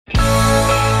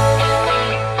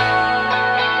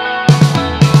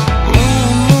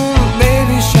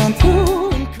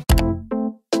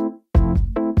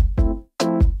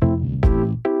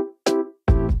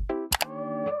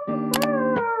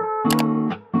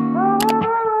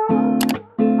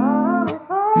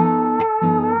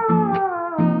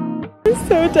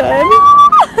so done.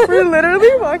 We're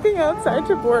literally walking outside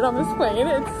to board on this plane.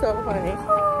 It's so funny.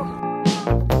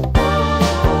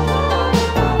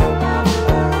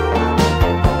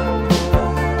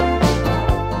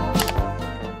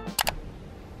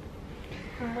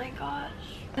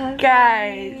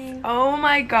 Guys, oh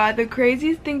my god, the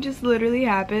craziest thing just literally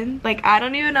happened. Like, I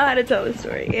don't even know how to tell the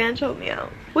story. Ange, help me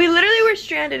out. We literally were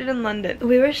stranded in London.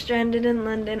 We were stranded in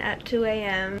London at 2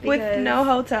 a.m. with no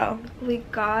hotel. We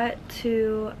got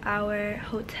to our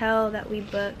hotel that we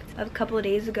booked a couple of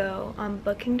days ago on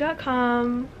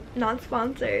booking.com. Not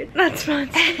sponsored. Not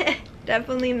sponsored.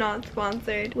 Definitely not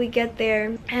sponsored. We get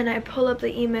there and I pull up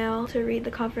the email to read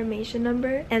the confirmation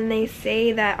number, and they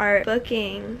say that our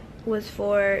booking was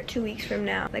for 2 weeks from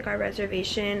now. Like, our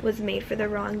reservation was made for the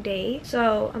wrong day.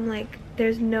 So I'm like,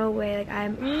 there's no way. Like,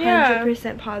 I'm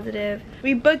 100% positive.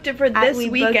 We booked it for this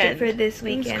weekend. We booked it for this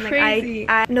weekend. It's crazy.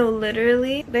 Like, no,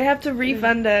 literally. They have to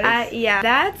refund us. Yeah,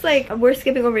 that's like, we're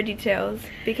skipping over details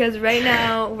because right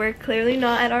now we're clearly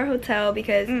not at our hotel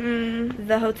because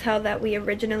the hotel that we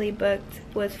originally booked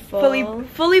was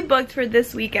fully booked for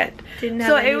this weekend. Didn't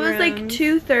have any it was rooms. Like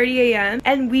 2:30 a.m.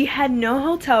 and we had no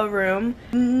hotel room,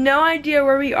 no idea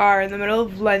where we are in the middle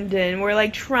of London. We're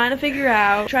like trying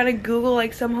to Google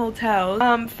like some hotels.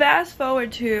 Fast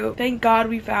forward to, thank God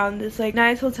we found this like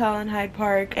nice hotel in Hyde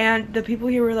Park, and the people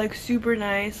here were like super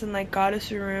nice and like got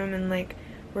us a room, and like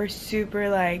we're super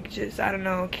like just, I don't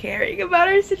know, caring about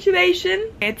our situation.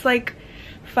 It's like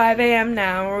 5 a.m.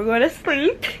 now. We're going to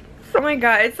sleep. Oh my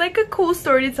god, it's like a cool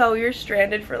story to tell. We were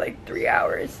stranded for like 3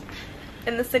 hours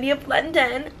in the city of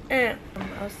London.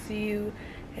 I'll see you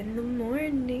in the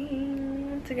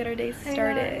morning to get our day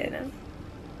started.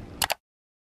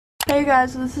 Hey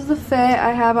guys, so this is the fit.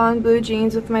 I have on blue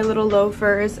jeans with my little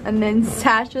loafers, and then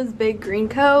Sasha's big green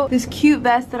coat, this cute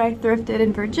vest that I thrifted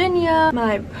in Virginia,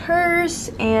 my purse,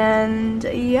 and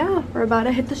yeah, we're about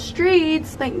to hit the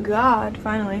streets. Thank God,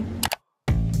 finally.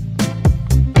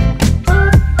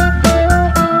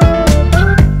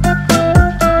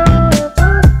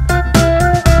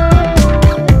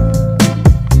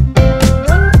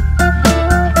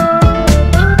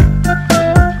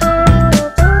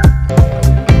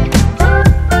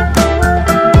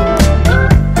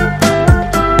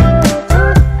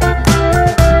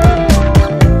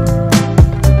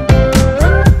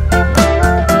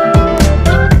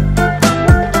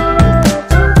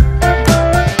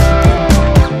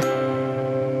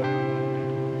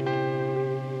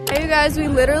 Guys, we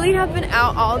literally have been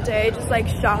out all day just like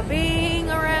shopping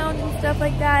around and stuff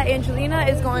like that. Angelina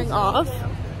is going off.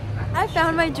 I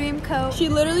found my dream coat. She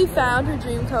literally found her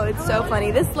dream coat. It's so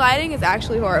funny. This lighting is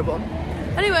actually horrible.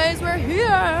 Anyways, we're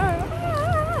here.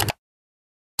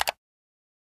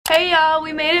 Hey y'all,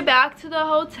 we made it back to the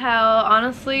hotel.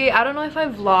 Honestly, I don't know if I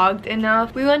vlogged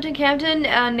enough. We went to Camden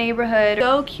neighborhood.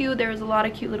 So cute. There was a lot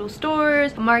of cute little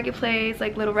stores, a marketplace,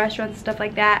 like little restaurants and stuff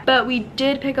like that. But we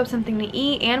did pick up something to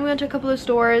eat, and we went to a couple of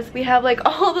stores. We have like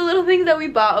all the little things that we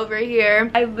bought over here.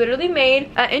 I literally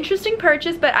made an interesting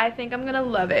purchase, but I think I'm gonna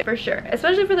love it for sure,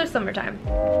 especially for the summertime.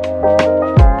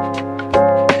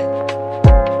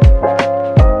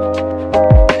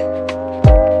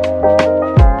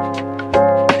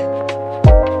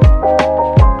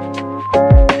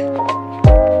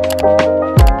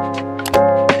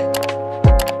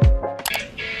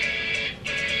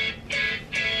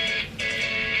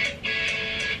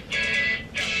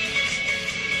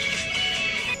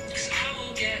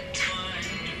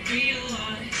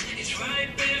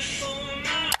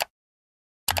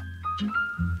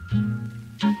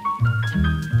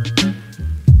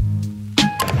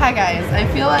 Hi guys, I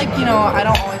feel like, you know, I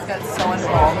don't always get so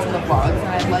involved in the vlogs, and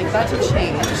I'd like that to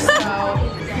change. So,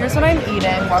 here's what I'm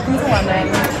eating. Welcome to London.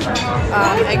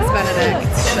 Eggs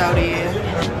Benedict, shouty.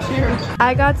 Cheers.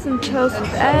 I got some toast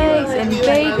with eggs and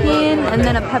bacon, and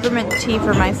then a peppermint tea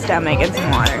for my stomach and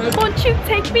some water. Won't you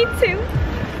take me to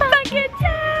Bucket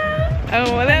Town?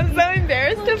 Oh, I'm so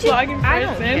embarrassed to vlog in person. I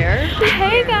don't care.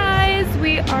 Hey guys,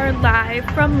 we are live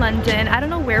from London. I don't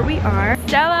know where we are.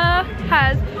 Stella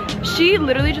she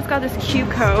literally just got this cute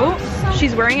coat.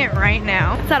 She's wearing it right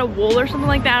now. It's out of wool or something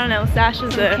like that. I don't know.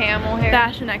 Sasha's the camel hair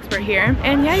fashion expert here.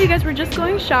 And yeah, you guys were just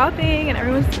going shopping and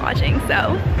everyone's watching,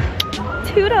 so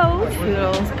toodles.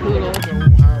 Toodles, poodles.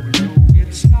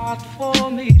 It's not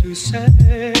for me to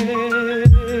say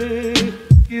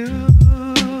you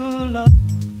love.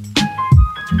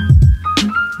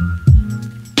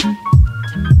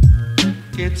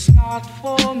 It's not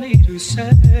for me to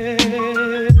say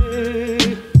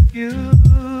you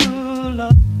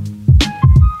love.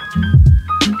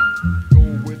 Go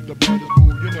with the brothers, boo,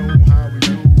 you know how we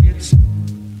do.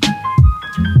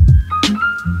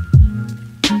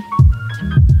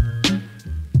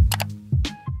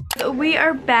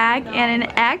 are back and in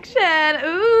action.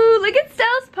 Ooh, look at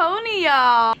Stella's pony,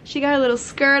 y'all. She got a little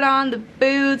skirt on, the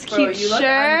boots, cute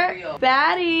shirt.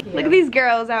 Baddie. Yeah. Look at these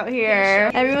girls out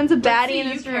here. Everyone's a baddie in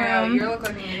this room.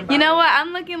 You know what?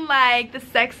 I'm looking like the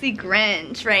sexy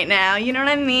Grinch right now. You know what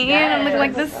I mean? Yes. I'm looking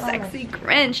like the sexy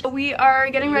Grinch. We are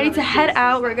getting ready to head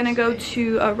out. We're gonna go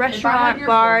to a restaurant,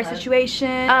 bar situation.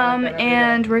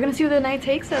 And we're gonna see where the night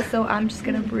takes us. So I'm just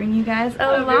gonna bring you guys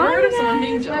along.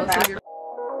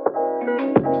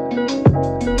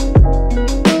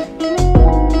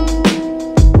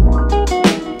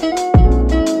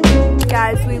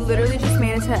 Guys, we literally just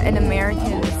made it to an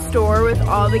American store with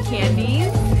all the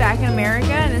candies back in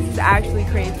America, and this is actually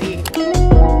crazy.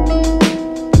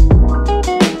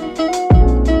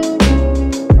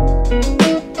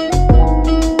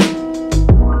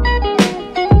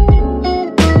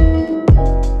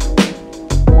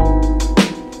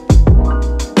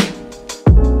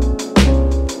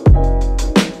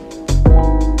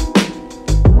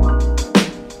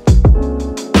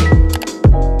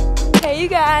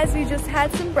 We just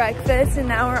had some breakfast and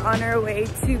now we're on our way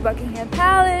to Buckingham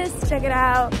Palace. Check it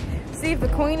out. See if the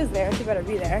queen is there. She better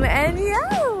be there. And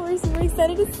yeah, we're super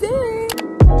excited to see.